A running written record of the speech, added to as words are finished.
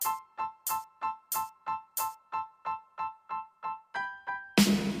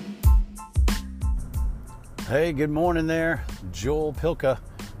Hey, good morning there. Joel Pilka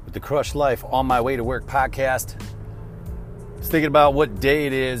with the Crush Life On My Way to Work podcast. I was thinking about what day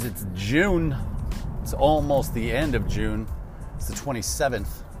it is. It's June. It's almost the end of June. It's the 27th.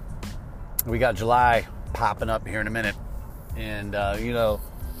 We got July popping up here in a minute. And,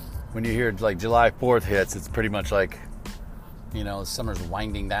 when you hear like July 4th hits, it's pretty much like, summer's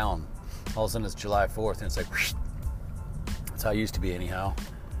winding down. All of a sudden it's July 4th and it's like, whoosh. That's how it used to be anyhow.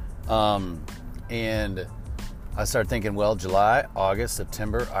 And I started thinking, well, July, August,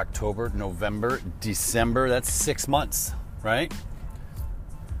 September, October, November, December, that's 6 months, right?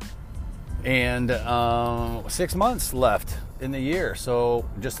 And 6 months left in the year. So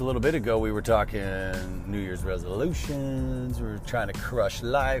just a little bit ago, we were talking New Year's resolutions. We were trying to crush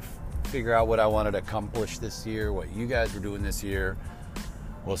life, figure out what I wanted to accomplish this year, what you guys were doing this year.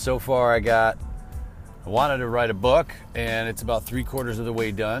 Well, so far I wanted to write a book, and it's about 3/4 of the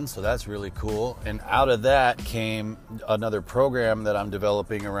way done, so that's really cool. And out of that came another program that I'm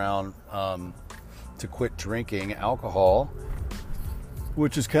developing around to quit drinking alcohol,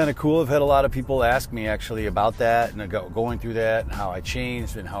 which is kind of cool. I've had a lot of people ask me actually about that and going through that and how I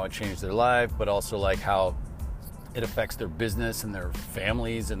changed and how it changed their life, but also like how it affects their business and their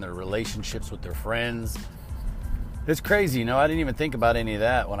families and their relationships with their friends. It's crazy, I didn't even think about any of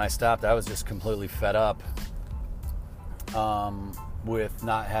that. When I stopped, I was just completely fed up with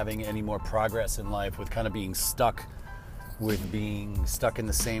not having any more progress in life, with kind of being stuck in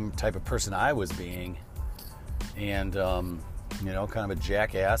the same type of person I was being. And, kind of a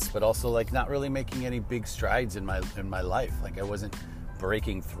jackass, but also like not really making any big strides in my life. Like I wasn't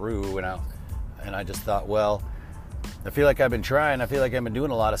breaking through, and I just thought, well, I feel like I've been trying. I feel like I've been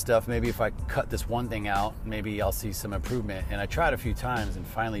doing a lot of stuff. Maybe if I cut this one thing out, maybe I'll see some improvement. And I tried a few times and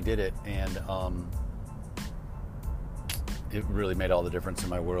finally did it. And it really made all the difference in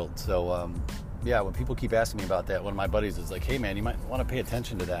my world. So, when people keep asking me about that, one of my buddies is like, hey, man, you might want to pay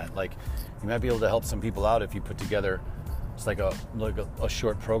attention to that. Like, you might be able to help some people out if you put together just like a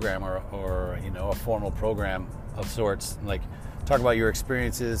short program or a formal program of sorts. And like, talk about your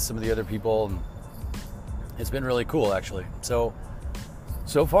experiences, some of the other people, and it's been really cool, actually. So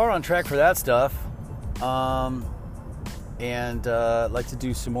far on track for that stuff. And I'd like to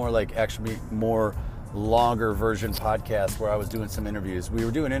do some more, actually more longer version podcasts where I was doing some interviews. We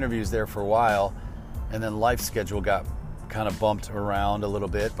were doing interviews there for a while, and then life schedule got kind of bumped around a little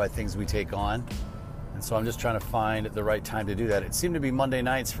bit by things we take on. And so I'm just trying to find the right time to do that. It seemed to be Monday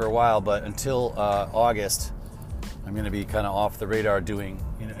nights for a while, but until August, I'm going to be kind of off the radar doing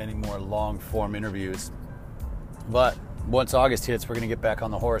any more long form interviews. But once August hits, we're going to get back on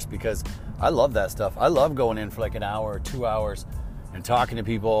the horse because I love that stuff. I love going in for like an hour or 2 hours and talking to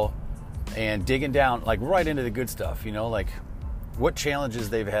people and digging down like right into the good stuff, like what challenges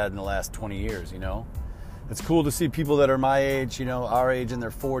they've had in the last 20 years, It's cool to see people that are my age, our age in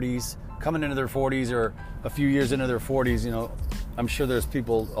their 40s, coming into their 40s or a few years into their 40s, I'm sure there's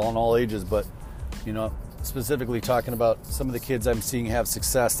people on all ages, but, specifically talking about some of the kids I'm seeing have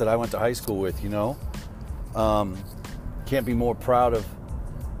success that I went to high school with, Can't be more proud of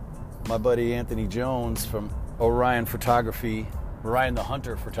my buddy Anthony Jones from Orion the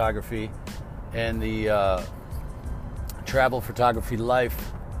Hunter Photography, and the Travel Photography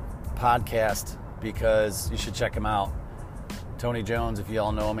Life podcast, because you should check him out. Tony Jones, if you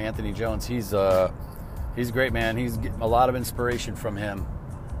all know him, Anthony Jones, he's a great man. He's getting a lot of inspiration from him,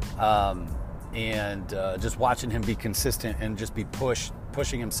 and just watching him be consistent and just be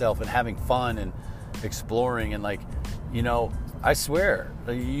pushing himself and having fun and exploring, and I swear,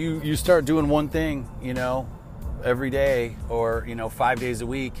 you start doing one thing, every day or 5 days a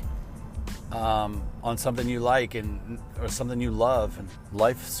week, on something you like or something you love, and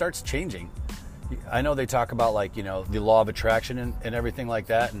life starts changing. I know they talk about the law of attraction and everything like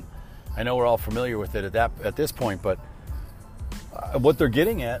that, and I know we're all familiar with it at this point, but what they're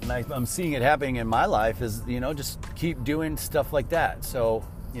getting at, and I'm seeing it happening in my life, is just keep doing stuff like that. So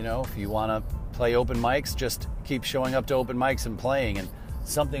if you want to play open mics, just keep showing up to open mics and playing, and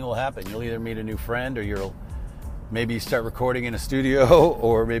something will happen. You'll either meet a new friend, or you'll maybe start recording in a studio,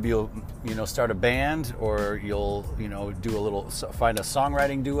 or maybe you'll start a band, or you'll find a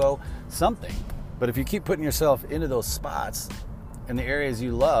songwriting duo, something. But if you keep putting yourself into those spots in the areas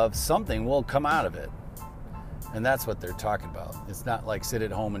you love, something will come out of it. And that's what they're talking about. It's not like sit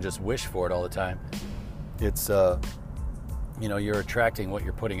at home and just wish for it all the time. It's you're attracting what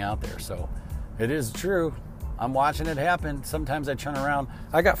you're putting out there. So it is true. I'm watching it happen. Sometimes I turn around.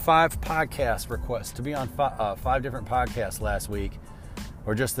 I got 5 podcast requests to be on 5 different podcasts last week,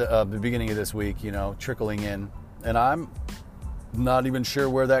 or just the beginning of this week, trickling in. And I'm not even sure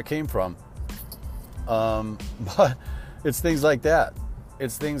where that came from. But it's things like that.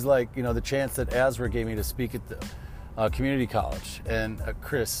 It's things like, the chance that Asra gave me to speak at the community college, and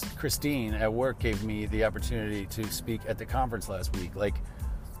Christine at work gave me the opportunity to speak at the conference last week. Like,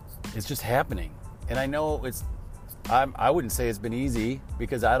 it's just happening. And I know I wouldn't say it's been easy,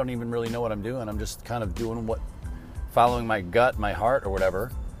 because I don't even really know what I'm doing. I'm just kind of doing following my gut, my heart, or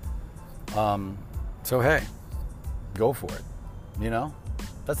whatever. So hey, go for it.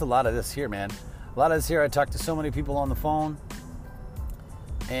 That's a lot of this here, man. A lot of this here, I talk to so many people on the phone,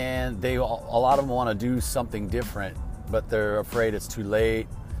 and a lot of them want to do something different, but they're afraid it's too late.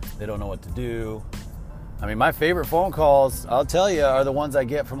 They don't know what to do. I mean, my favorite phone calls, I'll tell you, are the ones I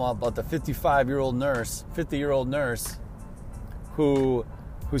get from about the 50-year-old nurse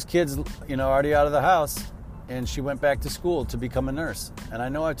whose kids, are already out of the house, and she went back to school to become a nurse. And I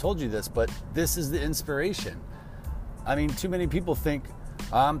know I told you this, but this is the inspiration. I mean, too many people think,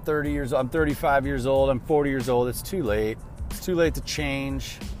 I'm 30 years old, I'm 35 years old, I'm 40 years old, it's too late. It's too late to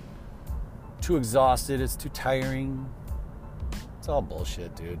change. Too exhausted, it's too tiring. It's all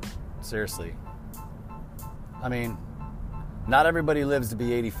bullshit, dude. Seriously. I mean, not everybody lives to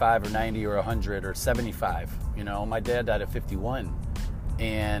be 85 or 90 or 100 or 75. My dad died at 51,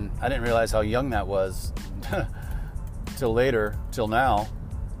 and I didn't realize how young that was till now.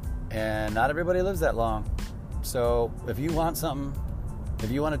 And not everybody lives that long. So if you want something, if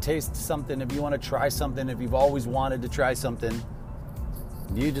you want to taste something, if you want to try something, if you've always wanted to try something,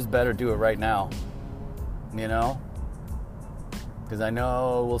 you just better do it right now. Because I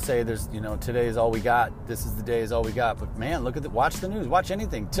know we'll say there's, today is all we got. This is the day is all we got. But man, watch the news, watch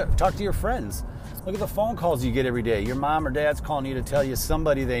anything. Talk to your friends. Look at the phone calls you get every day. Your mom or dad's calling you to tell you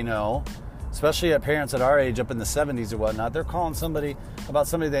somebody they know, especially at parents at our age up in the 70s or whatnot. They're calling somebody about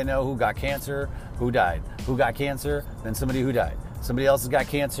somebody they know who got cancer, who died, who got cancer, then somebody who died. Somebody else has got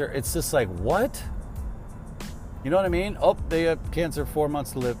cancer. It's just like, what? You know what I mean? Oh, they have cancer, 4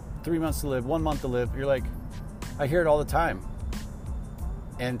 months to live, 3 months to live, 1 month to live. You're like, I hear it all the time.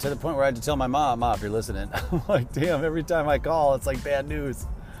 And to the point where I had to tell my mom, if you're listening, I'm like, damn, every time I call, it's like bad news.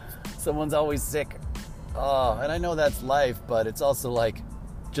 Someone's always sick. Oh, and I know that's life, but it's also like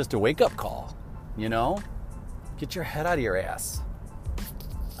just a wake-up call, Get your head out of your ass.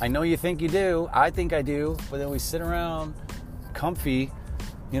 I know you think you do. I think I do. But then we sit around comfy,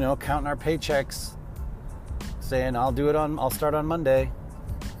 counting our paychecks, saying, I'll start on Monday.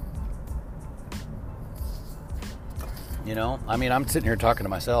 I mean, I'm sitting here talking to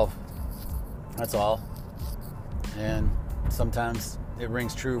myself. That's all. And sometimes it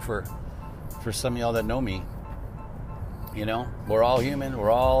rings true for some of y'all that know me. We're all human.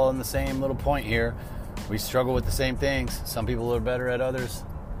 We're all in the same little point here. We struggle with the same things. Some people are better at others.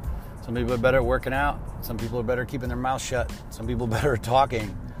 Some people are better at working out. Some people are better at keeping their mouth shut. Some people are better at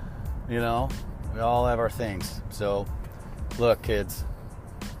talking. We all have our things. So, look, kids,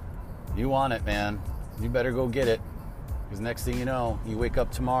 you want it, man. You better go get it. Because next thing you know, you wake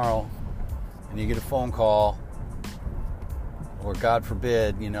up tomorrow and you get a phone call, or God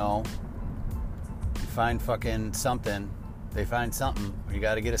forbid, you find fucking something. They find something, or you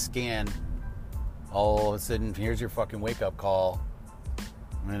got to get a scan. All of a sudden, here's your fucking wake-up call,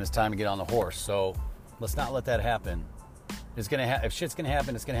 and then it's time to get on the horse. So let's not let that happen. It's gonna if shit's gonna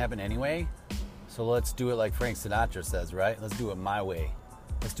happen, it's gonna happen anyway. So let's do it like Frank Sinatra says, right? Let's do it my way.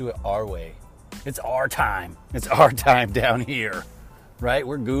 Let's do it our way. It's our time. It's our time down here, right?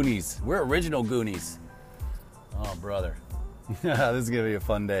 We're Goonies. We're original Goonies. Oh, brother. This is going to be a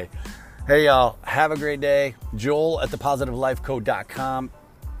fun day. Hey, y'all. Have a great day. Joel at thepositivelifecode.com.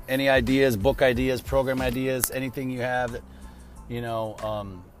 Any ideas, book ideas, program ideas, anything you have that,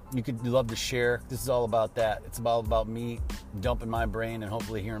 you could love to share. This is all about that. It's all about me dumping my brain and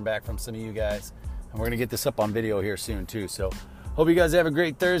hopefully hearing back from some of you guys. And we're going to get this up on video here soon, too. So hope you guys have a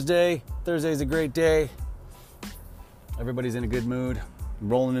great Thursday. Thursday's a great day. Everybody's in a good mood.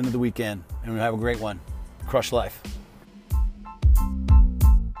 Rolling into the weekend. And we'll have a great one. Crush life.